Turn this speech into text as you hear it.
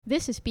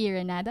This is Pia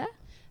Renada.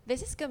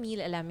 This is Camille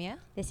Alamia.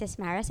 This is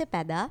Mara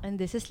Cepeda. And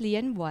this is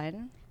Lian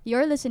Buan.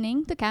 You're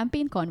listening to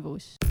Campaign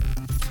Convos.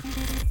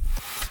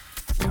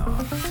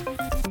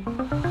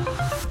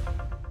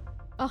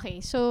 Okay,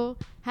 so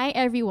hi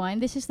everyone.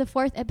 This is the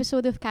 4th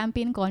episode of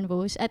Campaign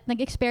Convos at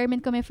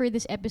nag-experiment kami for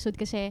this episode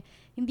kasi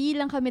hindi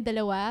lang kami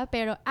dalawa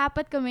pero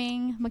 4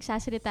 kaming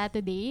magsasalita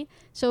today.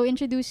 So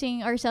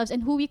introducing ourselves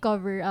and who we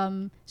cover.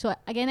 So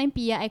again, I'm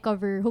Pia. I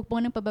cover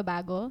Hukbong ng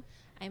Pababago.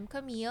 I'm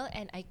Camille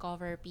and I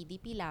cover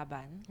PDP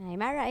Laban. Hi,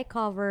 Mara. I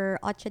cover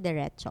Ocho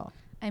Derecho.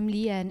 I'm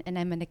Lian and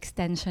I'm an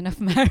extension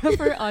of Mara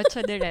for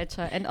Ocho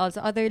Derecho and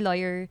also other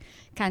lawyer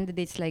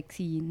candidates like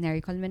si Nery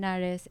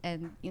Colmenares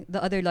and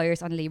the other lawyers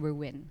on Labor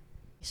Win.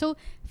 So,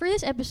 for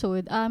this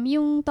episode,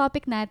 yung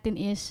topic natin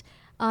is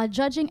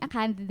judging a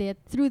candidate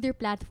through their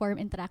platform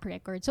and track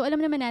record. So, alam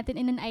naman natin,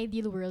 in an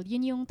ideal world,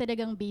 yun yung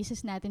talagang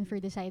basis natin for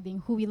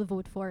deciding who we'll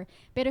vote for.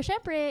 Pero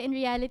syempre, in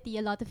reality,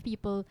 a lot of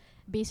people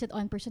base it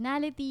on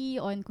personality,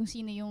 on kung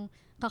sino yung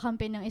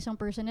kakampi ng isang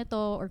person na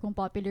to, or kung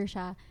popular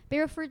siya.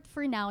 Pero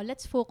for now,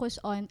 let's focus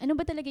on ano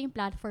ba talaga yung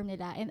platform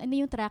nila and ano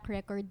yung track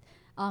record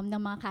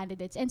ng mga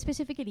candidates. And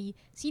specifically,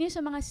 sino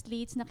sa mga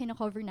slates na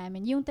kino-cover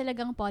namin yung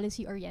talagang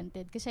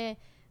policy-oriented. Kasi,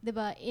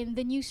 diba, in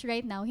the news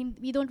right now,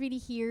 we don't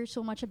really hear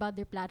so much about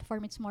their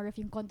platform. It's more of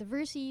yung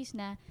controversies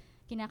na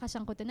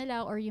kinakasangkutan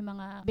nila or yung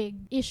mga big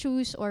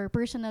issues or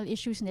personal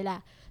issues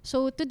nila.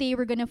 So, today,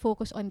 we're gonna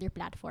focus on their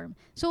platform.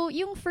 So,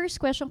 yung first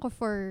question ko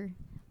for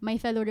my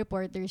fellow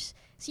reporters,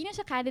 sino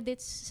sa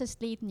candidates sa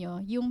slate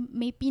nyo yung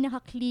may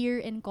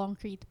pinaka-clear and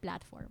concrete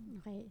platform?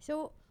 Okay.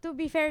 So, to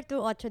be fair to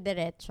Ocho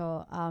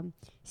Derecho,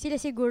 sila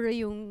siguro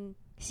yung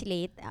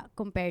slate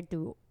compared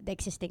to the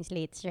existing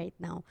slates right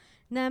now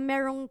na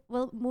merong,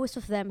 well, most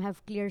of them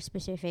have clear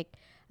specific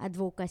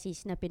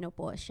advocacies na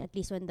pinupush, at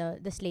least when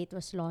the slate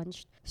was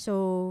launched.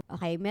 So,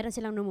 okay, meron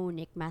silang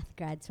mnemonic, math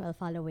grad, so I'll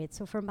follow it.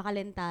 So, for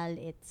Makalental,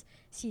 it's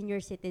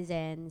senior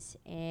citizens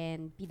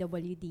and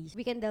PWDs.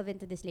 We can delve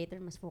into this later,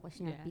 mas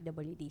focus niya on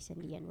PWDs and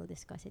Lian will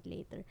discuss it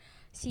later.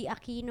 Si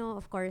Aquino,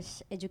 of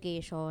course,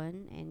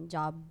 education and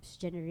jobs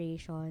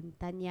generation.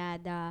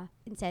 Tanyada,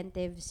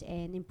 incentives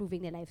and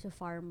improving the lives of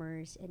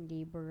farmers and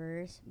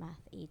laborers,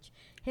 math H.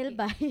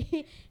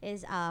 Hilbay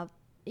is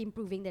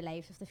improving the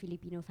lives of the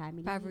Filipino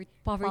family.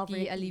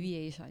 Poverty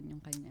alleviation yung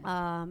kanya.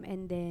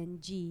 And then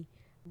G,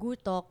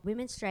 Gutok,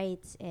 women's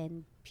rights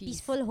and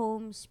peaceful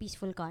homes,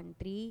 peaceful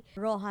country.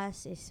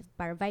 Rojas is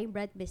para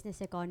vibrant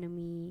business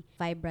economy,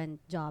 vibrant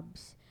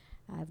jobs,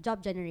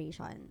 job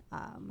generation,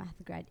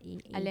 math grad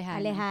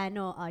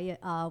Alejano,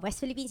 West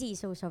Philippine Sea,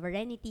 so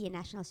sovereignty and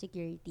national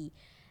security.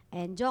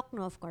 And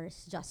Jokno, of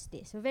course,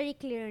 justice. So very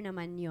clear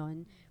naman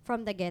yon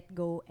from the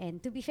get-go.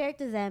 And to be fair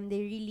to them,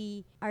 they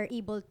really are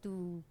able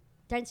to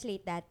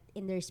translate that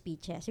in their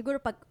speeches.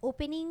 Siguro pag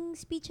opening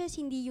speeches,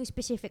 hindi yung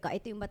specific,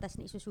 ito yung batas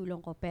na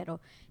isusulong ko,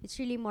 pero it's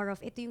really more of,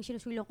 ito yung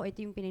sinusulong ko,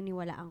 ito yung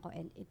pinaniwalaan ko,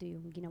 and ito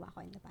yung ginawa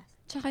ko in the past.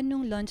 Tsaka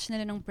nung launch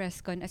nila ng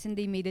press con, as in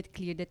they made it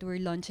clear that we're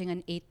launching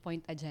an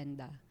 8-point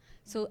agenda.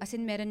 So as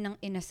in meron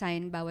nang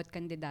inassign bawat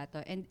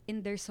kandidato, and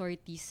in their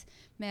sorties,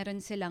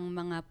 meron silang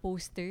mga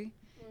poster.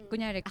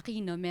 Kunyari,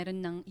 Aquino,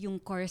 meron ng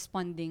yung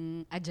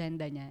corresponding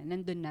agenda niya.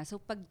 Nandun na. So,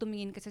 pag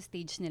tumingin ka sa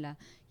stage nila,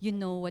 you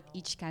know what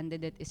each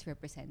candidate is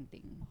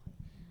representing.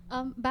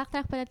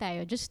 Backtrack pala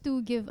tayo, just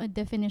to give a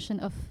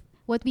definition of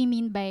what we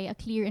mean by a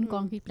clear and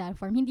concrete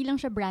platform. Hindi lang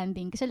siya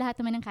branding, kasi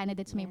lahat naman ng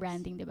candidates may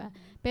branding, di ba?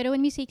 Pero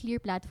when we say clear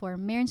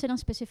platform, meron silang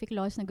specific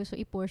laws na gusto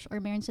i-push or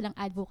meron silang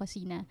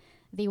advocacy na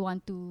they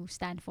want to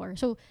stand for.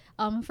 So,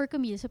 for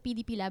Camille, sa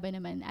PDP Laban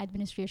naman,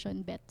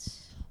 administration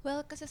bets.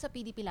 Well, kasi sa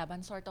PDP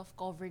Laban, sort of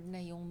covered na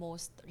yung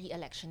most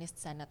re-electionist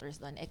senators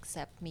doon,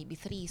 except maybe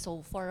 3. So,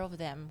 4 of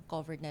them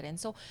covered na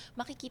rin. So,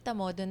 makikita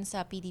mo doon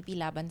sa PDP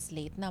Laban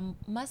slate na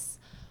mas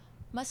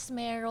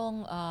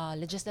merong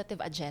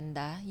legislative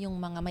agenda yung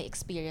mga may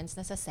experience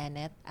na sa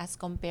Senate as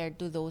compared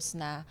to those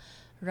na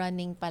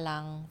running pa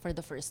lang for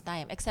the first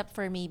time. Except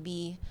for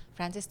maybe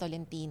Francis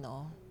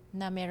Tolentino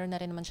na meron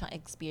na rin naman siyang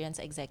experience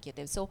sa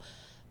executive. So,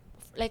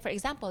 like for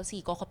example,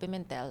 si Coco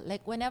Pimentel,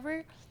 like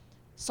whenever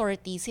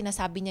sortie,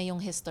 sinasabi niya yung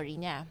history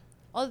niya.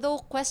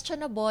 Although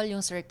questionable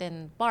yung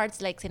certain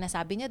parts, like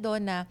sinasabi niya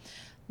doon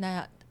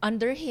na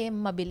under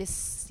him,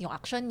 mabilis yung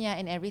action niya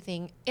and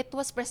everything, it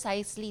was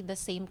precisely the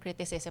same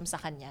criticism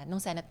sa kanya nung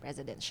Senate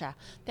President siya.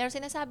 Pero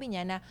sinasabi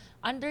niya na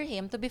under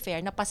him, to be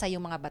fair, napasa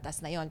yung mga batas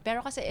na yon.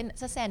 Pero kasi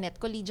sa Senate,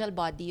 collegial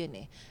body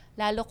yun eh.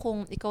 Lalo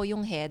kung ikaw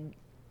yung head,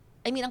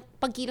 I mean, ang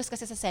pagkilos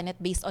kasi sa Senate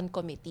based on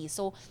committee.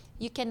 So,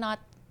 you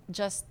cannot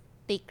just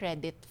take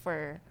credit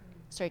for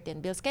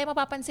certain bills. Kaya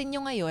mapapansin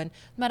nyo ngayon,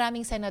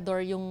 maraming senador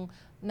yung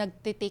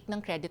nagtitake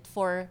ng credit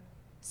for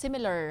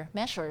similar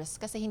measures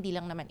kasi hindi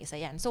lang naman isa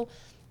yan. So,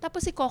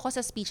 tapos si Coco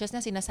sa speeches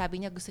na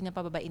sinasabi niya gusto niya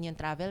pababain yung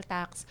travel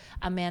tax,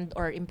 amend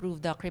or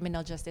improve the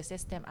criminal justice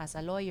system as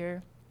a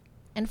lawyer,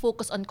 and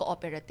focus on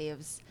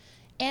cooperatives.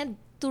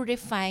 And to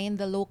refine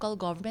the local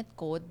government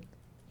code,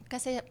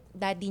 kasi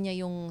daddy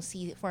niya yung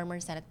si former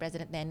Senate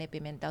President Nene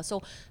Pimentel. So,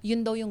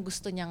 yun daw yung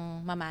gusto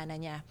niyang mamana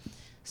niya.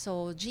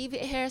 So,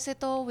 GV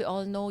Ejercito, we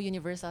all know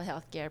universal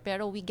healthcare.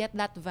 Pero we get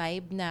that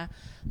vibe na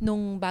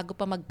nung bago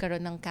pa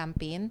magkaroon ng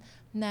campaign,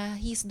 na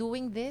he's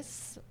doing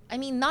this, I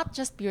mean, not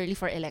just purely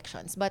for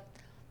elections, but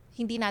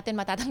hindi natin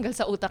matatanggal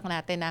sa utak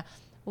natin na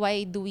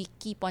why do we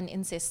keep on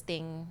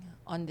insisting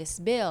on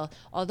this bill?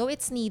 Although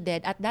it's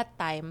needed, at that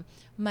time,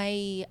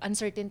 may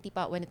uncertainty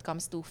pa when it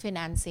comes to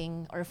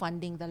financing or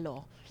funding the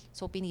law.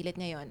 So, pinilit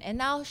niya yun. And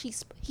now,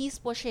 he's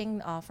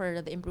pushing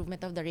for the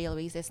improvement of the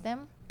railway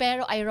system.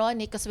 Pero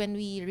ironic, because when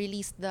we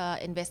released the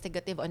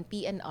investigative on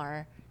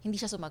PNR, hindi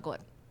siya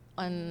sumagot.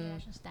 Wala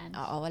siyang stance.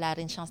 Wala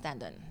rin siyang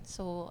stand on.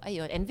 So,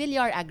 ayun. And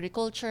Villar,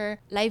 agriculture,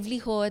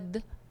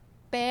 livelihood,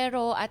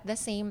 pero at the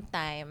same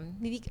time,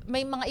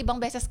 may mga ibang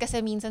beses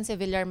kasi minsan si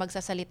Villar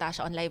magsasalita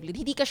siya on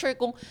livelihood. Hindi ka sure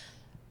kung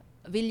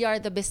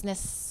Villar the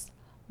business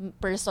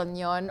person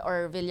yon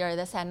or Villar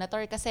the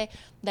senator kasi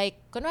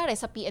like kunwari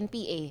sa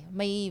PNPA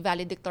may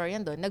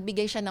valedictorian doon,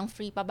 nagbigay siya ng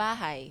free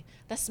pabahay,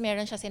 tapos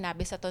meron siya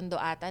sinabi sa Tondo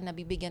ata na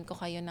bibigyan ko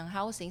kayo ng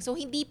housing, so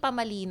hindi pa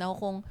malinaw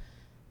kung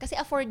kasi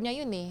afford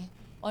niya yun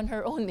on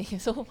her own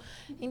so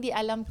hindi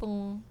alam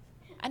kung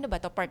ano ba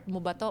to, part mo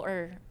ba to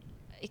or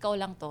ikaw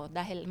lang to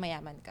dahil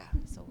mayaman ka,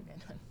 so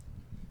ganun.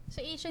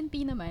 Sa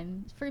HNP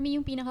naman, for me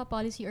yung pinaka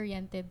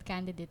policy-oriented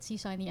candidate si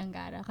Sonny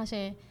Angara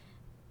kasi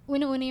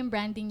una-una yung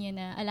branding niya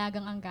na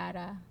alagang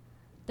Angara.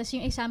 Tapos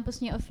yung examples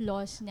niya of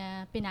laws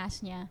na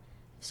pinas niya,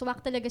 swak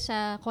talaga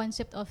sa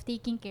concept of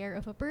taking care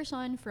of a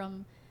person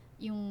from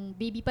yung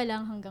baby pa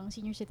lang hanggang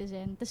senior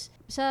citizen. Tapos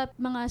sa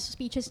mga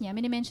speeches niya,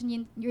 minimension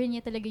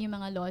niya talaga yung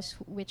mga laws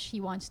which he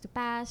wants to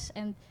pass.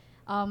 And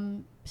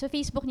sa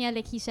Facebook niya,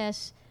 like he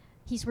says,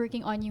 he's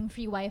working on yung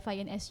free Wi-Fi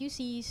and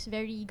SUCs.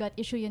 Very got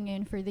issue yun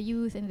ngayon for the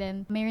youth. And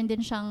then, meron din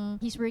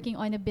he's working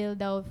on a bill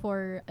daw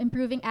for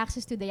improving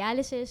access to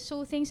dialysis.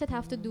 So, things that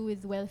have to do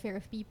with welfare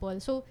of people.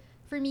 So,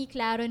 for me,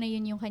 klaro na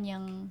yun yung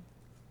kanyang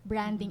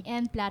branding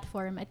and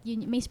platform. At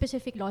yun, may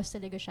specific laws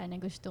talaga siya na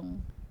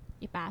gustong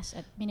i-pass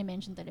at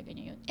minimension talaga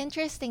niya yun.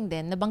 Interesting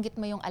din, nabanggit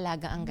mo yung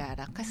Alaga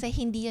Angara kasi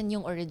hindi yan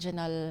yung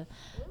original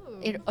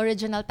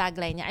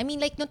tagline niya. I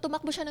mean, like, nung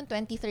tumakbo siya noong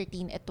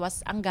 2013, it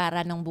was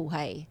Angara ng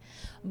buhay.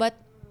 But,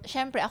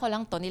 syempre, ako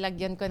lang to,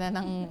 nilagyan ko na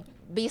ng,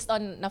 based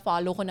on,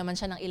 na-follow ko naman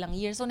siya ng ilang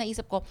years. So,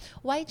 naisip ko,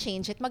 why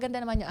change it? Maganda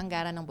naman yung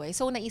Angara ng buhay.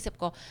 So,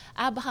 naisip ko,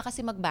 baka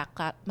kasi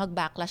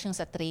mag-backlash yung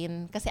sa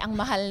train. Kasi ang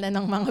mahal na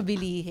ng mga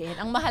bilihin.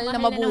 Ang mahal na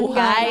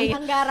mabuhay.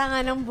 Ang Angara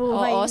nga ng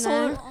buhay Oo, na. so,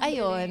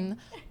 ayun.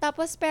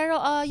 Tapos, pero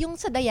yung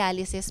sa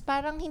dialysis,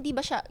 parang hindi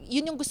ba siya,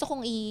 yun yung gusto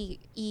kong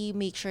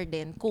i-make sure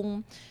din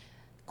kung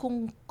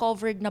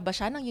covered na ba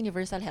siya ng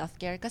universal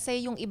healthcare.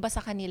 Kasi yung iba sa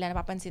kanila,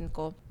 napapansin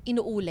ko,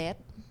 inuulit.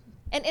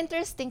 And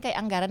interesting kay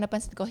Angara,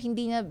 napansin ko,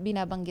 hindi niya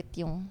binabanggit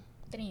yung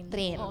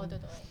train. Oo,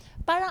 totoo.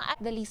 Parang at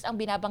the least, ang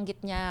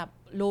binabanggit niya,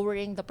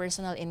 lowering the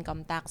personal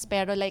income tax.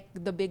 Pero like,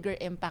 the bigger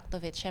impact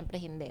of it,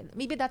 syempre hindi.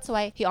 Maybe that's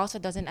why he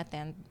also doesn't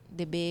attend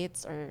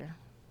debates or,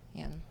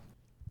 yan.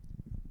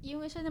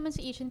 Yung isa naman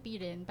sa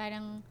HNP rin,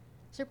 parang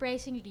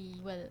surprisingly,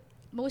 well,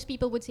 most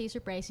people would say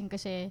surprising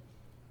kasi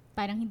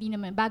parang hindi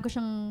naman, bago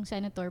siyang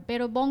senator.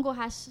 Pero Bongo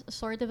has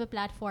sort of a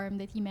platform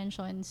that he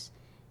mentions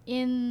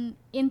in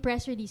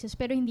press releases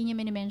pero hindi niya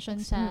minimension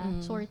sa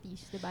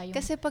sorties, diba?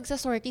 Kasi pag sa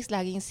sorties,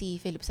 laging si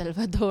Philip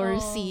Salvador,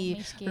 si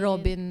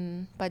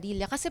Robin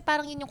Padilla. Kasi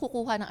parang yun yung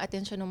kukuha ng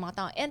atensyon ng mga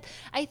tao. And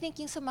I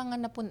think yung sa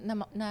mga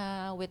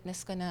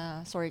na-witness ko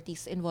na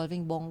sorties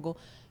involving Bongo,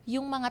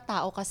 yung mga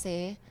tao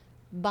kasi,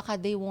 baka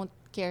they won't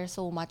care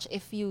so much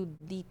if you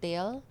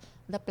detail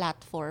the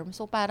platform.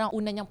 So parang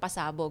una niyang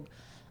pasabog,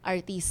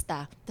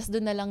 artista. Tapos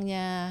doon na lang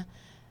niya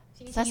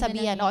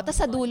sasabihan. Tapos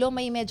sa dulo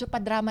may medyo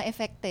pa-drama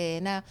effect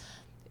na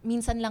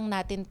minsan lang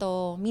natin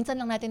to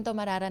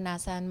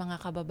mararanasan mga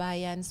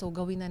kababayan. So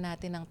gawin na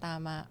natin ng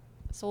tama.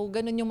 So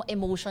ganun yung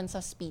emotion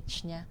sa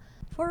speech niya.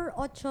 For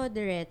Ocho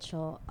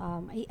Diretso,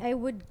 I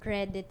would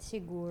credit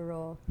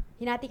siguro,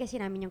 hinati kasi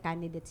namin yung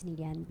candidates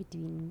niliyan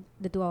between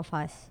the two of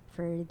us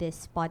for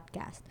this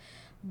podcast.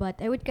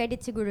 But I would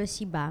credit siguro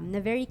si Bam na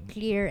very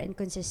clear and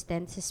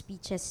consistent sa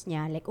speeches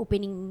niya, like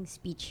opening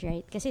speech,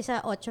 right? Kasi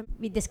sa Ocho,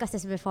 we discussed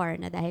this before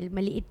na dahil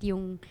maliit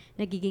yung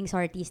nagiging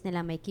sorties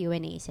nila, may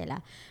Q&A sila.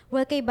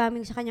 Well, kay Bam,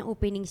 yung sa kanyang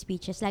opening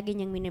speeches, lagi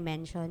niyang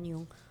minimension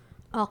yung,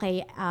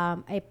 okay,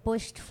 I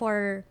pushed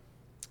for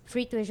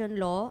free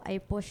tuition law, I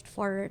pushed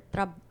for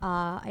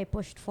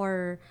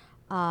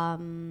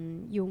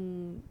yung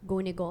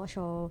Go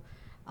Negosyo,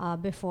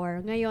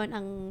 before. Ngayon,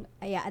 ang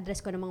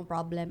i-address ko namang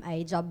problem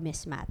ay job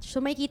mismatch. So,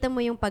 makikita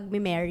mo yung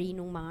pag-marry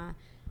ng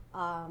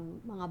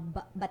mga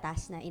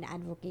batas na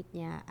ina-advocate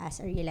niya as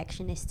a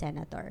re-electionist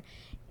senator.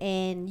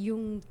 And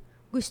yung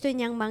gusto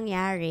niyang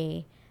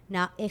mangyari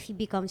na if he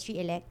becomes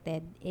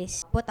re-elected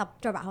is put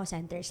up trabaho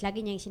centers.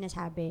 Lagi niya yung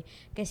sinasabi.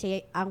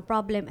 Kasi ang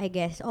problem, I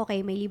guess,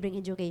 okay, may libreng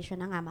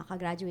education na nga,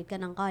 makagraduate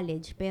ka ng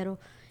college, pero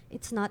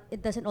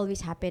it doesn't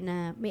always happen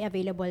na may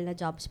available na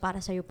jobs para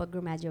sa'yo pag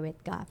graduate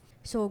ka.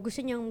 So, gusto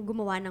niyang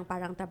gumawa ng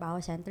parang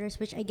trabaho centers,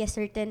 which I guess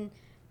certain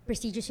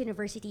prestigious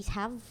universities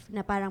have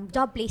na parang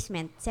job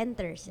placement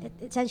centers. It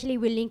essentially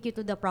will link you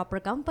to the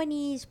proper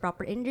companies,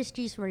 proper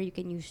industries where you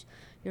can use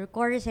your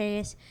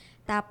courses.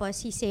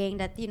 Tapos, he's saying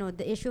that,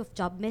 the issue of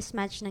job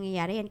mismatch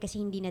nangyayari yan kasi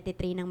hindi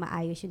natitrain ng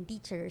maayos yung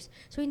teachers.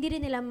 So, hindi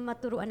rin nila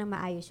maturuan ng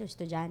maayos yung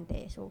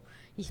estudyante. So,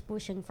 he's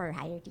pushing for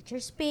higher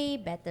teachers'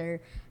 pay, better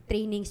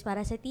trainings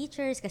para sa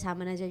teachers,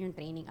 kasama na dyan yung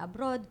training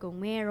abroad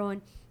kung meron.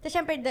 So,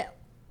 syempre, the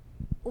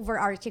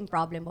overarching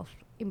problem of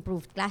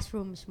improved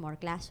classrooms, more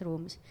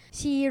classrooms.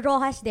 Si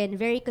Rojas then,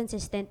 very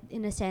consistent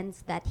in a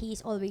sense that he is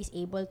always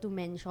able to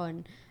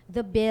mention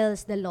the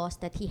bills, the laws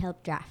that he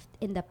helped draft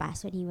in the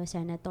past when he was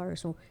senator.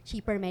 So,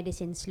 cheaper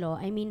medicines law.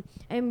 I mean,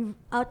 I'm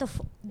out of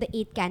the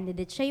 8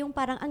 candidates, siya yung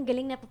parang ang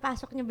galing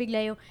napapasok niya bigla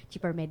yung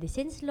cheaper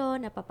medicines law,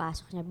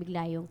 napapasok niya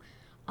bigla yung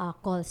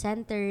call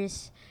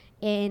centers.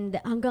 And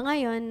hanggang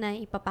ngayon, na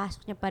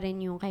ipapasok niya pa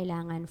rin yung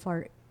kailangan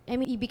for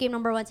he became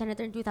number 1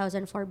 senator in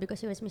 2004 because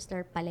he was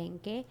Mr.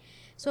 Palengke.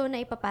 So,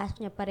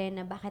 naipapasok niya pa rin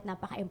na bakit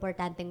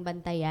napaka-importanteng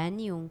bantayan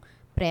yung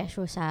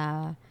presyo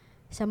sa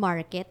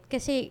market.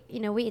 Kasi,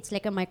 in a way, it's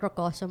like a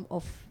microcosm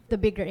of the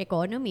bigger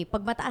economy.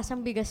 Pag mataas ang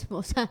bigas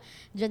mo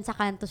dyan sa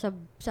kanto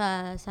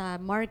sa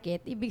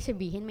market, ibig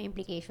sabihin may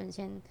implications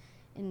yan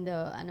in the,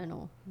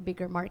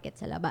 bigger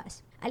market sa labas.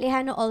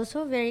 Alejandro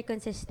also very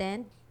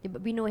consistent. Diba,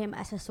 we know him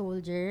as a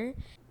soldier.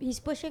 He's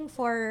pushing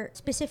for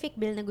specific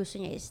bill na gusto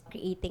niya is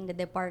creating the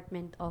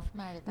Department of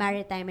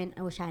Maritime and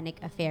Oceanic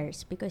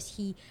Affairs because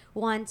he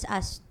wants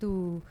us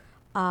to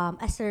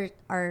assert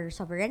our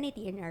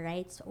sovereignty and our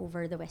rights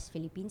over the West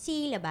Philippine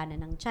Sea,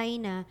 labanan ng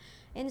China.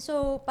 And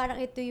so,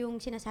 parang ito yung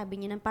sinasabi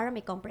niya na parang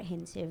may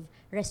comprehensive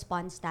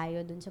response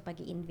tayo dun sa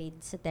pag-i-invade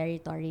sa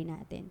territory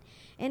natin.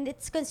 And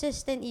it's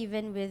consistent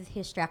even with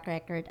his track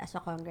record as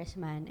a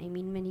congressman. I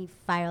mean, when he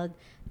filed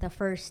the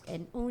first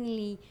and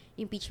only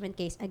impeachment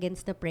case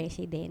against the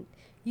president,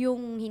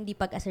 yung hindi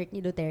pag-assert ni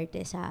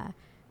Duterte sa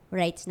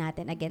rights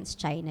natin against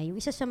China,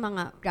 yung isa sa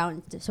mga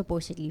grounds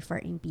supposedly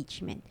for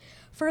impeachment.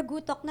 For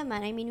Gutok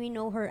naman, I mean, we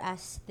know her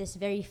as this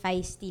very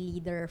feisty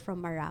leader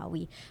from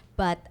Marawi.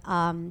 But,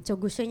 so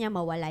gusto niya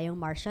mawala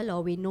yung martial law.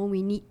 We know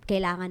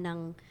kailangan ng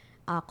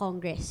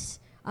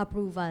Congress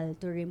approval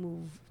to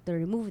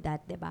remove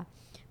that, diba?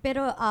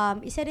 Pero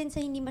isa rin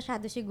sa hindi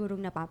masyado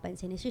sigurong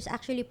napapansin is she's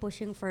actually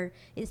pushing for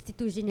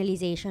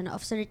institutionalization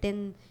of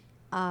certain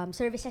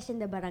services in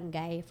the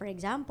barangay. For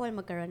example,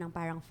 magkaroon ng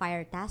parang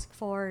fire task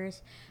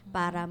force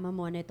para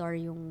ma-monitor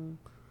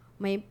yung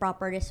may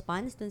proper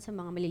response dun sa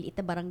mga maliliit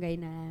na barangay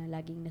na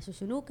laging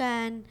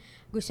nasusunukan.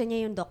 Gusto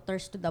niya yung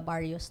doctors to the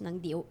barrios ng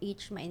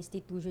DOH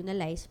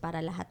ma-institutionalize para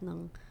lahat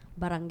ng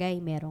barangay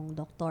merong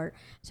doktor.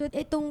 So,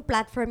 itong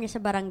platform niya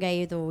sa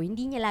barangay ito,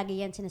 hindi niya lagi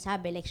yan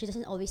sinasabi. Like, she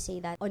doesn't always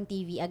say that on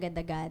TV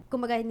agad-agad.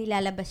 Kumaga,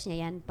 nilalabas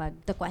niya yan pag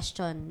the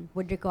question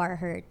would require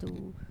her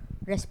to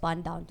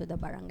respond down to the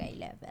barangay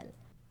level.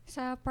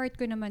 Sa part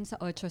ko naman sa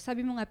 8,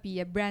 sabi mo nga,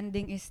 Pia,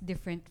 branding is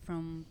different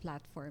from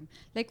platform.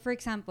 Like, for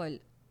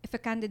example, if a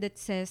candidate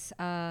says,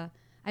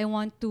 I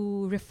want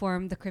to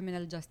reform the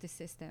criminal justice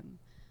system,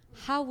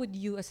 how would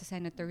you as a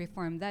senator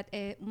reform that?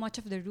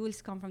 Much of the rules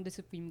come from the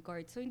Supreme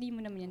Court. So, hindi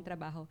mo naman yan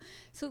trabaho.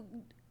 So,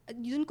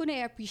 yun ko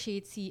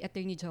na-appreciate si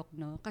Attorney Joc,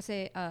 no?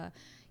 Kasi,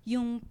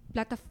 yung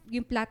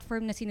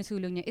platform na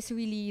sinusulong niya is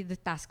really the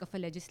task of a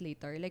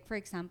legislator. Like, for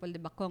example,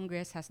 diba,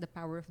 Congress has the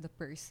power of the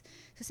purse.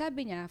 So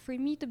sabi niya, for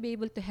me to be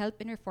able to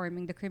help in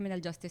reforming the criminal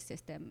justice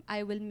system,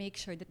 I will make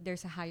sure that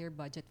there's a higher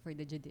budget for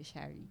the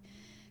judiciary.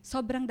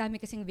 Sobrang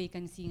dami kasing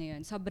vacancy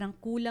ngayon. Sobrang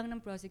kulang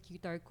ng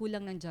prosecutor,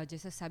 kulang ng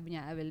judges. So sabi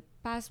niya, I will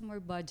pass more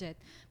budget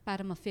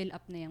para ma-fill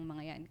up na yung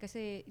mga yan.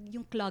 Kasi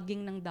yung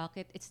clogging ng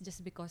docket, it's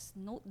just because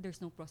there's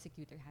no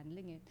prosecutor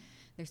handling it.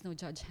 There's no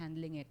judge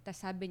handling it.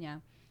 Tas sabi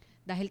niya,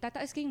 dahil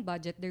tataas kayong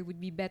budget, there would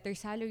be better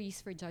salaries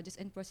for judges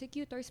and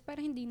prosecutors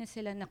para hindi na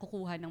sila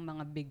nakukuha ng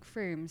mga big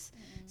firms.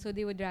 Mm-hmm. So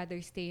they would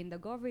rather stay in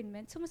the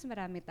government. So mas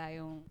marami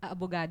tayong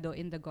abogado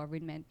in the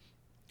government.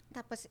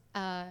 Tapos,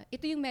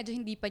 ito yung medyo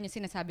hindi pa niya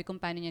sinasabi kung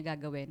paano niya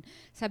gagawin.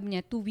 Sabi niya,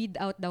 to weed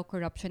out daw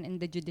corruption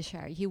in the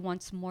judiciary, he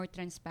wants more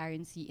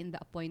transparency in the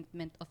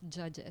appointment of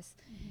judges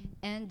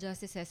and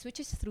justices,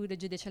 which is through the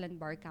Judicial and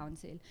Bar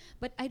Council.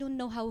 But I don't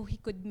know how he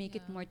could make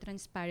it more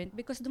transparent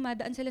because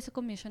dumadaan sila sa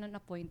commission on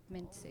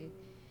appointments eh.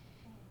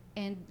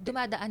 And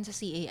dumadaan sa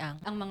CA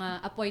ang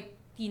mga appointee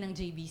ng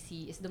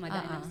JBC is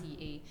dumadaan ng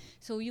CA.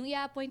 So, yung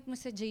i-appoint mo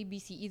sa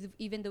JBC,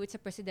 even though it's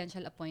a presidential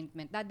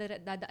appointment,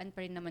 dadaan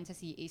pa rin naman sa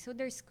CA. So,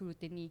 there's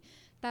scrutiny.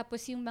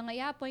 Tapos, yung mga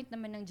i-appoint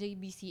naman ng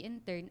JBC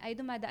intern ay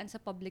dumadaan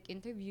sa public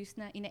interviews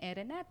na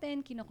ina-era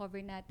natin,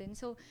 kino-cover natin.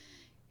 So,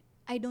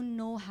 I don't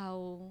know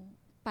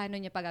paano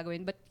niya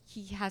pagagawin, but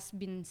he has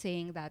been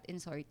saying that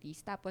in sorties.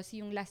 Tapos,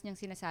 yung last niyang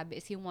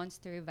sinasabi is he wants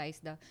to revise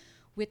the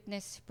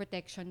Witness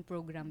Protection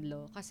Program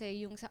law.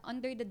 Kasi yung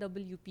under the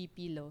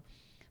WPP law,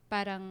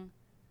 parang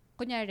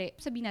kunyari,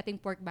 sabihin natin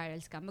pork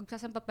barrels ka,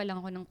 magsasampa pa lang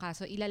ako ng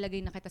kaso,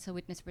 ilalagay na kita sa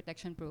Witness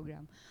Protection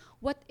Program.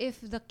 What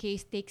if the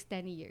case takes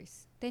 10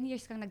 years? 10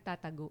 years kang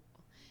nagtatago.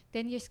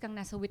 10 years kang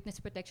nasa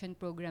Witness Protection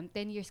Program.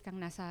 10 years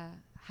kang nasa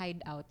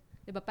hideout.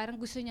 Diba? Parang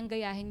gusto niyang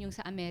gayahin yung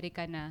sa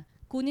Amerika na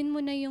kunin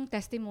mo na yung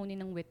testimony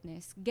ng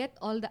witness, get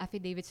all the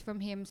affidavits from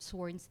him,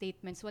 sworn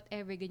statements,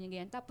 whatever,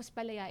 ganyan. Tapos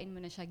palayain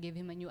mo na siya, give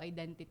him a new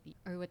identity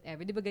or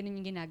whatever. Di ba ganun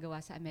yung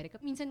ginagawa sa Amerika?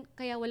 Minsan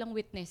kaya walang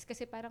witness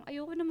kasi parang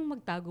ayoko namang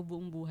magtago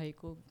buong buhay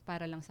ko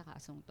para lang sa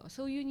kasong to.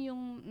 So yun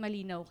yung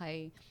malinaw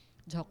kay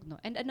Jokno.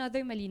 And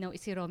another malinaw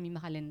is si Romy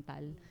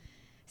Macalental.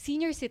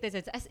 Senior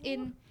citizens, as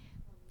in,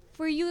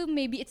 for you,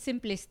 maybe it's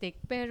simplistic,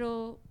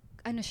 pero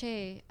ano siya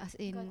eh, as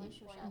in,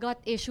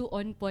 got issue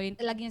on point.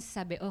 Lagi niya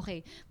sasabi,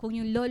 okay, kung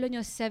yung lolo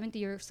nyo 70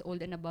 years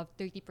old and above,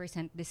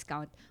 30%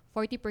 discount,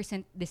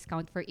 40%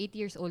 discount for 80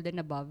 years old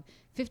and above,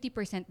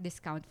 50%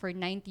 discount for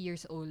 90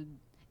 years old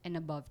and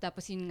above.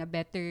 Tapos yung nga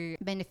better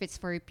benefits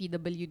for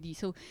PWD.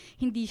 So,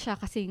 hindi siya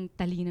kasing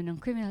talino ng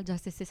criminal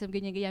justice system,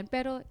 ganyan-ganyan.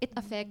 Pero it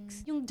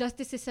affects, yung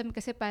justice system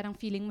kasi parang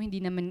feeling mo hindi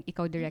naman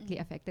ikaw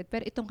directly affected.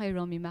 Pero itong kay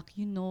Romy Mac,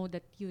 you know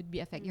that you would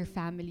be affected, your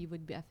family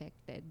would be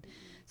affected.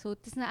 So,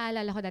 tapos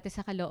naalala ko dati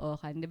sa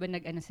Caloocan, di ba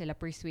nag-ano sila,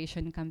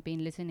 persuasion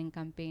campaign, listening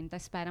campaign.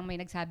 Tapos parang may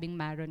nagsabing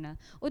Maro na,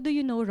 oh, do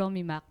you know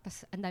Romy Mac?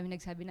 Tapos ang dami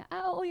nagsabi na,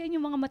 oo, yan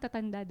yung mga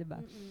matatanda, di ba?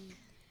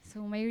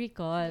 So, may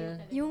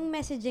recall. Yung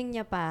messaging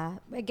niya pa,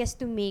 I guess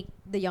to make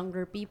the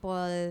younger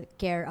people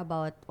care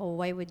about, oh,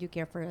 why would you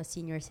care for a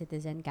senior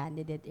citizen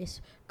candidate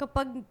is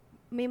kapag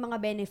may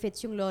mga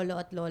benefits yung lolo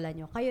at lola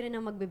nyo, kayo rin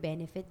ang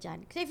magbe-benefit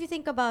dyan. Kasi if you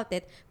think about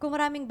it, kung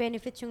maraming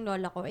benefits yung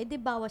lola ko,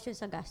 di bawas yun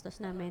sa gastos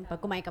namin.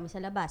 Pag kumain kami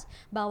sa labas,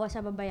 bawas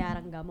sa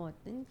babayarang gamot.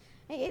 And,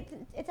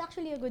 it's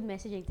actually a good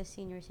messaging to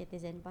senior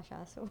citizen pa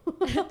siya. So,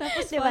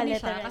 Tapos diba, funny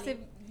siya literally? kasi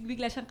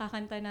bigla siyang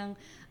kakanta ng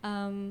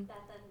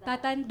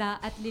tatanda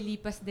at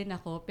lilipas din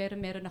ako pero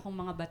meron akong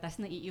mga batas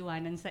na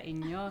iiwanan sa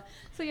inyo.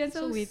 So yun,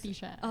 So witty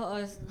siya.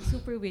 Oo,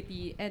 super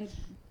witty. And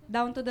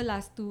down to the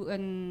last two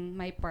on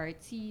my part,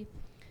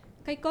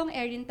 kay Kong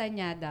Erin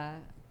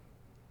Tanyada,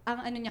 ang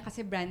ano niya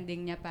kasi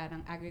branding niya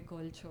parang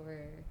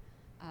agriculture,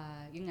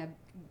 yung nga,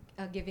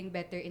 giving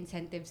better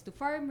incentives to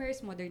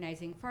farmers,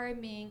 modernizing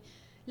farming.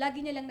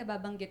 Lagi niya lang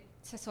nababanggit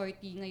sa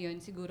sortie ngayon,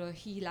 siguro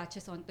he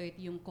latches onto it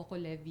yung Coco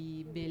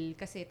Levy bill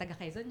kasi taga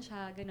Quezon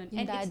siya, ganun.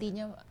 Yung daddy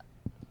niya,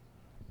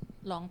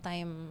 long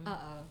time.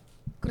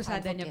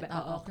 Krusada niya ba?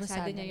 advocate. Oo,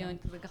 krusada niya yun.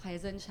 Taga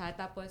Quezon siya.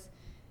 Tapos,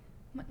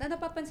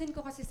 napapansin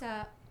ko kasi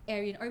sa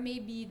Erin, or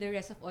maybe the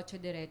rest of Ocho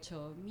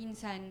Derecho,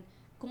 minsan,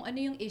 kung ano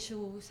yung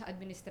issue sa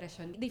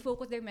administrasyon, they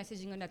focus their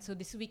messaging on that. So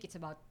this week, it's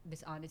about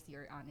dishonesty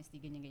or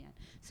honesty, ganyan-ganyan.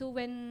 So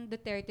when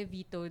Duterte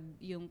vetoed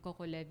yung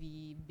Coco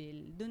Levy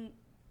bill, dun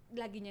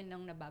lagi niya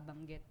nang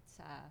nababanggit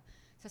sa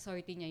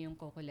sortie niya yung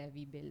Coco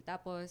Levy bill.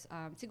 Tapos,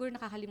 siguro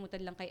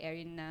nakakalimutan lang kay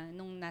Erin na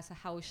nung nasa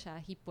house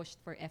siya, he pushed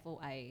for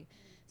FOI.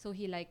 So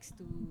he likes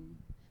to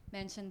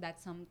mention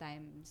that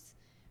sometimes.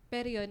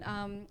 Pero yun,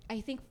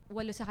 I think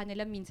walo sa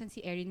kanila, minsan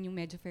si Erin yung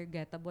medyo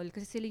forgettable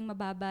kasi siling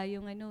mababa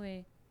yung ano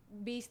eh.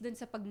 Based dun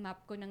sa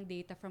pag-map ko ng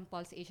data from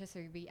Pulse Asia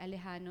Survey,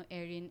 Alejano,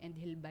 Erin, and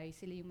Hilbay,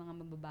 sila yung mga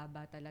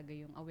mabababa talaga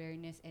yung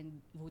awareness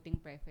and voting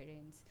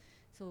preference.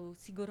 So,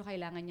 siguro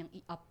kailangan niyang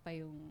i-up pa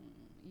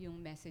yung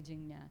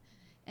messaging niya.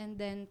 And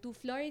then, to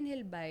Florin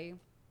Hilbay,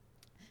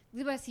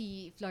 di ba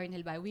si Florin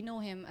Hilbay, we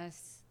know him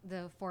as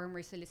the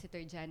former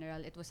Solicitor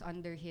General. It was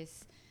under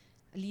his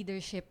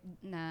leadership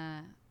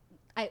na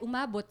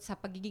umabot sa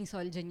pagiging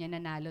soldier niya,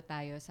 nanalo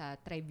tayo sa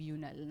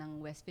tribunal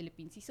ng West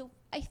Philippine Sea. So,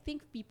 I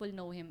think people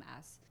know him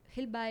as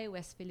Hilbay,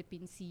 West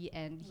Philippine Sea,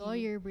 and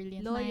Lawyer,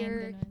 brilliant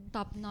lawyer, mind. Ganun.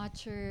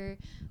 top-notcher,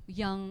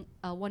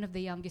 one of the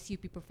youngest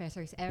UP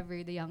professors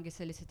ever, the youngest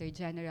Solicitor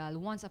General,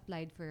 once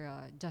applied for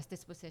a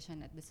justice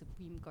position at the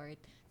Supreme Court,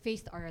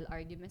 faced oral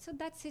arguments. So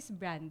that's his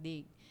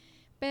branding.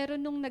 Pero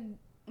nung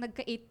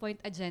nagka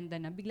 8-point agenda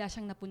na, bigla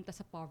siyang napunta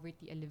sa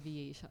poverty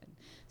alleviation.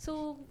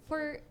 So,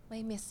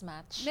 May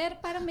mismatch.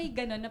 parang may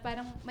gano'n na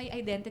parang may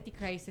identity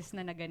crisis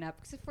na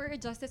naganap. Kasi for a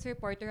justice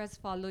reporter has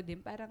followed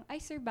him, parang, ay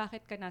sir,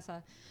 bakit ka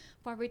nasa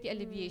poverty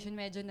alleviation?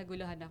 Medyo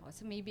naguluhan ako.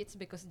 So maybe it's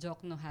because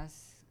Jokno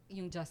has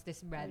yung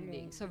justice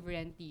branding.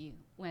 Sovereignty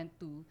went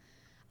to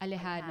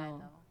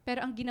Alejano.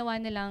 Pero ang ginawa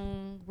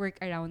nilang work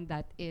around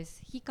that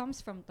is, he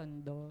comes from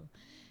Tondo.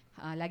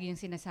 Lagi yung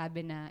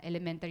sinasabi na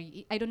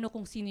elementary, I don't know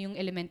kung sino yung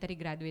elementary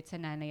graduate sa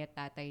nanay at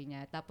tatay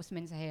niya. Tapos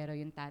mensahero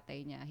yung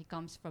tatay niya. He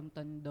comes from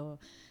Tondo.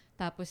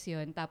 Tapos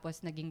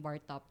naging bar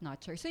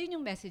top-notcher. So yun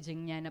yung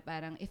messaging niya na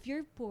parang, if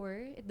you're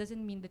poor, it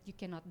doesn't mean that you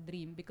cannot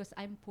dream because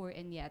I'm poor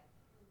and yet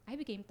I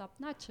became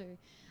top-notcher.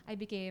 I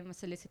became a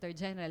Solicitor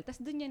General.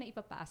 Tapos doon niya na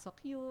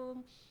ipapasok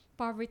yung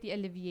poverty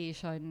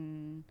alleviation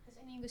Kasi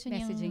ano yung gusto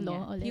niyang messaging law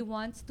niya. ulit? He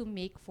wants to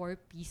make for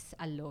peace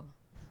a law.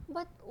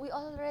 But we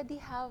already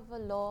have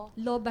a law.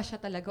 Law ba siya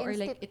talaga or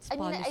like it's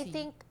policy? I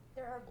think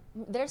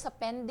there's a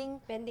pending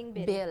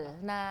bill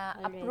na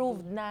Already.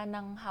 approved na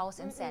ng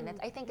House and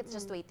Senate. I think it's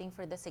just waiting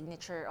for the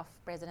signature of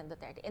President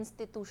Duterte,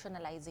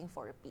 institutionalizing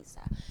for peace.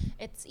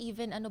 It's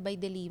even by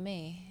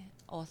Delime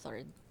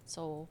authored.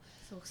 So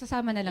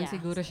sasama na lang yeah,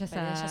 siguro siya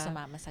pwede siya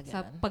sumama sa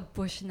sa ganun.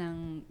 pag-push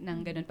ng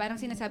ganun. Parang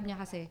sinasabi niya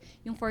kasi,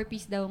 yung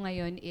 4-piece daw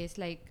ngayon is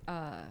like,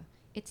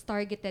 it's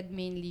targeted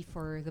mainly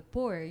for the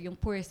poor, yung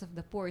poorest of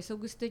the poor. So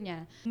gusto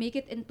niya, make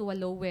it into a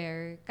law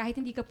where kahit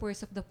hindi ka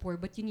poorest of the poor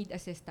but you need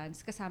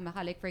assistance, kasama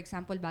ka. Like for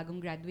example, bagong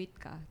graduate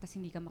ka, tapos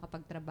hindi ka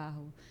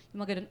makapagtrabaho. Yung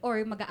mga ganun.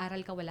 Or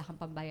mag-aaral ka, wala kang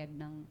pambayad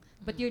ng,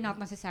 but you're not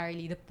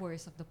necessarily the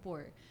poorest of the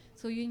poor.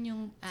 So yun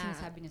yung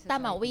sinasabi niya sa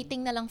Tama, sorry.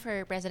 waiting na lang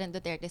for President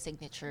Duterte's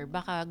signature.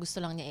 Baka gusto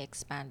lang niya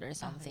i-expand or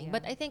something. yeah.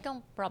 But I think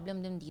ang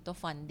problem din dito,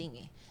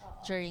 funding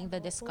during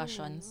the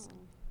discussions.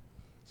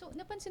 So,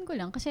 napansin ko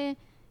lang kasi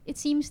it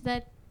seems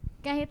that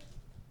kahit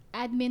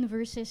admin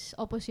versus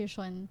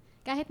opposition,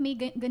 kahit may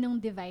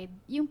ganong divide,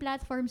 yung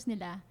platforms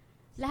nila,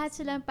 lahat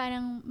sila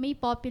parang may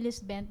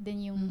populist bent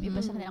din yung iba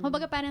sa kanila.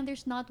 Kumbaga parang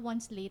there's not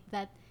one slate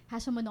that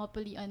has a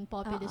monopoly on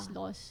populist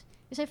laws.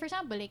 Kasi for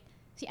example, like,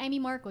 si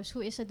Amy Marcos, who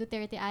is a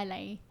Duterte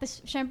ally,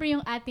 tas syempre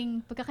yung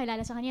ating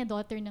pagkakilala sa kanya,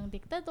 daughter ng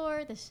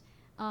diktador, tas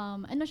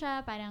ano siya,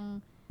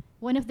 parang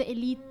one of the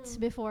elites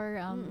before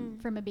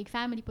from a big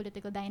family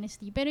political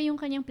dynasty. Pero yung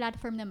kanyang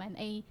platform naman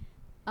ay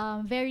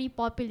very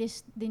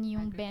populist din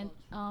yung bent.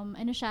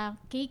 Ano siya,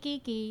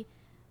 KKK,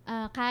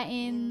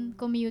 kain,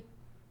 commute,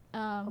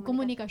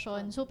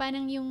 komunikasyon. So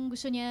parang yung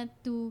gusto niya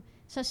to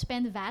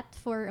suspend VAT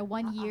for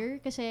 1 year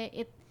kasi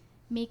it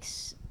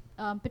makes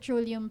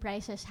petroleum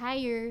prices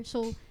higher.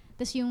 So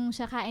tas yung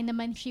sa kain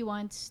naman, she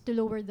wants to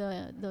lower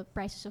the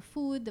prices of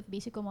food, of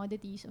basic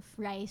commodities, of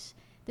rice.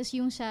 Tas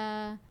yung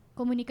sa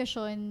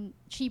komunikasyon,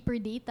 cheaper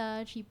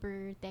data,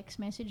 cheaper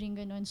text messaging,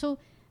 ganun. So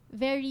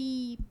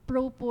very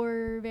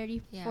pro-poor,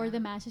 very for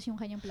the masses yung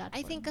kanyang platform.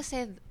 I think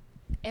kasi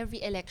every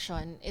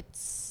election,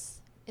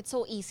 it's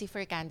so easy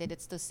for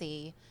candidates to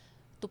say,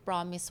 to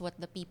promise what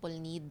the people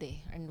need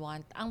and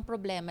want. Ang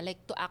problema,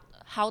 like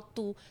how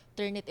to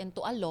turn it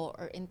into a law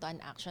or into an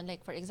action.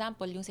 Like for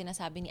example, yung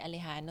sinasabi ni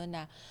Alejano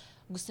na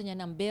gusto niya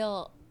ng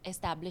bill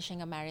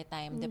establishing a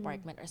maritime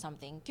department or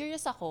something.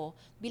 Curious ako,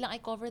 bilang I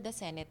cover the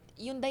Senate,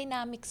 yung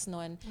dynamics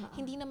nun,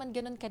 hindi naman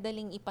ganun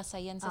kadaling ipasa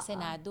yan sa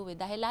Senado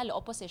dahil lalo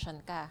opposition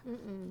ka.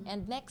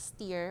 And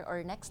next year or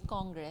next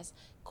Congress,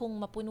 kung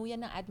mapuno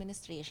yan ng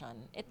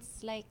administration,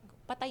 it's like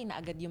patay na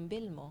agad yung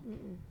bill mo.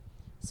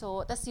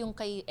 So, tas yung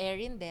kay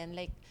Erin din,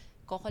 like,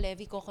 Coco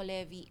Levy.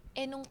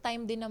 Nung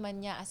time din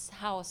naman niya as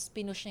House,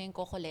 pinush niya yung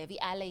Coco Levy,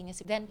 alay niya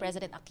si then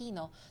President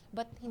Aquino,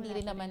 but hindi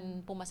rin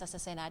naman pumasa sa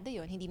Senado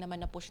yun, hindi naman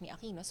na-push ni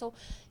Aquino. So,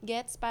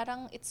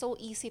 parang it's so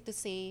easy to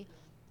say,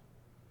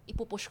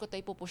 ipupush ko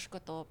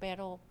to,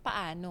 pero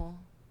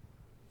paano?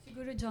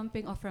 Siguro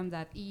jumping off from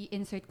that,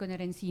 i-insert ko na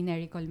rin si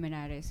Nery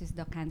Colmenares, is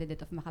the candidate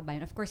of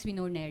Makabayan. Of course, we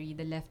know Nery,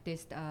 the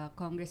leftist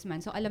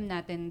congressman. So alam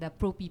natin, the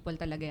pro-people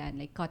talaga yan,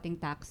 like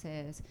cutting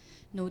taxes,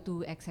 no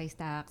to excise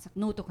tax,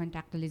 no to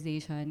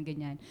contractualization,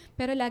 ganyan.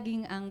 Pero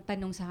laging ang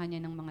tanong sa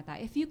kanya ng mga tao,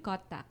 if you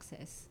cut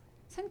taxes,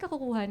 saan ka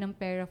kukuha ng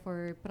pera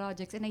for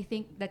projects? And I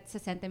think that's a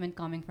sentiment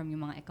coming from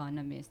yung mga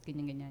economists,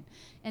 ganyan-ganyan.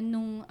 And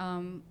nung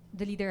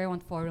the Leader I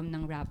Want Forum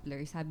ng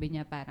Rappler, sabi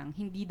niya parang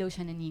hindi daw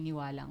siya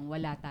naniniwalang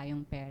wala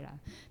tayong pera.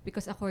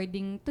 Because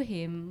according to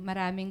him,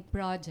 maraming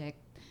project,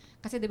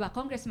 kasi diba,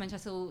 congressman siya,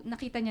 so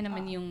nakita niya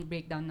naman yung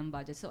breakdown ng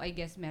budget. So I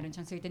guess meron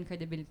siyang certain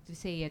credibility to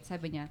say it.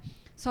 Sabi niya,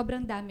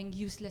 sobrang daming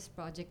useless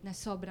project na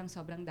sobrang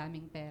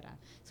daming pera.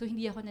 So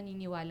hindi ako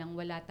naniniwalang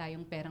wala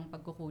tayong perang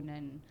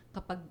pagkukunan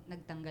kapag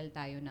nagtanggal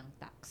tayo ng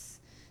tax.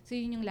 So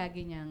yun yung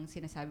lagi niyang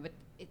sinasabi. But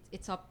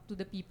it's up to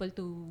the people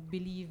to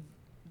believe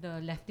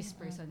the leftist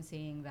person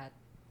saying that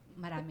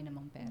marami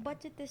namang pera.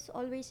 Budget is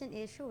always an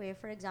issue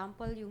For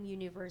example, yung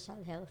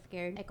universal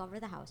healthcare, I cover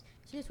the House.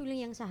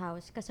 Sinusulong yan sa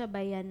House,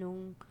 kasabayan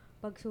nung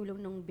pagsulong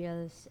ng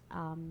bills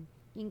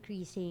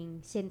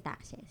increasing sin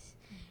taxes.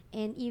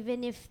 And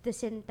even if the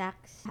sin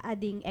tax,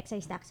 adding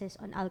excise taxes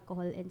on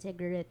alcohol and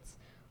cigarettes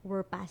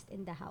were passed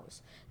in the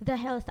House, the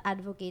health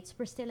advocates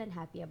were still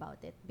unhappy about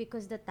it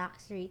because the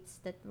tax rates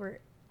that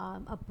were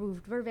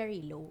approved were very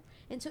low.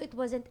 And so it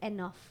wasn't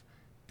enough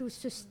to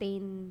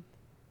sustain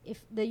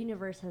if the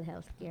universal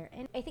healthcare.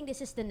 And I think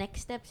this is the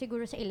next step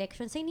siguro sa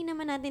election. So hindi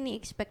naman natin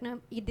i-expect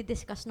na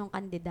i-discuss ng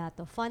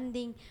kandidato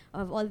funding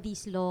of all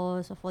these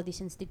laws, of all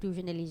these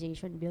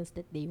institutionalization bills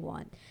that they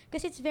want.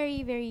 Kasi it's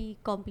very, very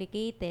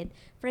complicated.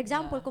 For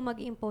example, kung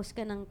mag-impose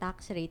ka ng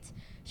tax rates,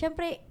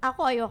 syempre,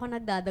 ayoko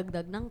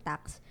nagdadagdag ng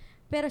tax.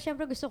 Pero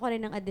syempre gusto ko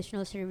rin ng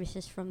additional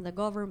services from the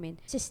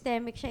government.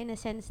 Systemic siya in a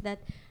sense that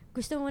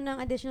gusto mo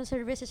ng additional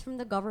services from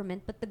the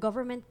government, but the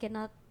government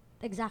cannot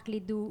exactly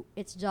do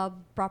its job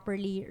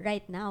properly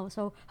right now.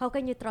 So how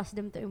can you trust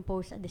them to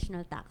impose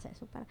additional taxes?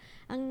 So parang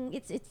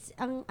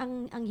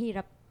ang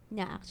hirap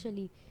niya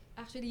actually.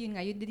 Actually, yun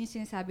nga, yun din yung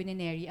sinasabi ni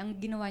Nery. Ang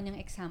ginawa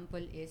niyang example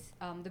is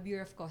the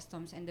Bureau of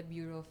Customs and the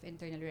Bureau of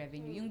Internal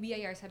Revenue. Yung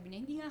BIR, sabi niya,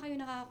 hindi nga kayo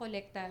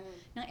nakakakolekta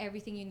ng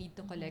everything you need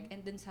to collect.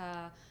 And dun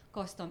sa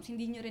Customs,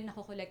 hindi nyo rin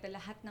nakokolekta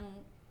lahat ng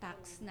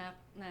tax na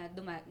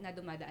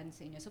dumadaan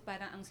sa inyo. So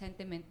parang ang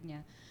sentiment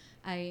niya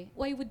ay,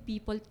 why would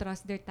people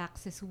trust their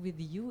taxes with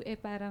you?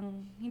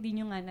 Parang hindi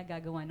nyo nga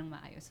nagagawa ng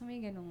maayos. So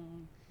may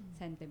ganong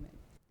sentiment.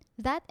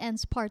 That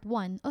ends part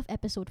 1 of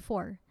episode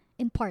 4.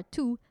 In part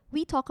 2,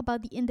 we talk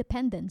about the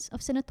independence of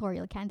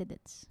senatorial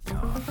candidates.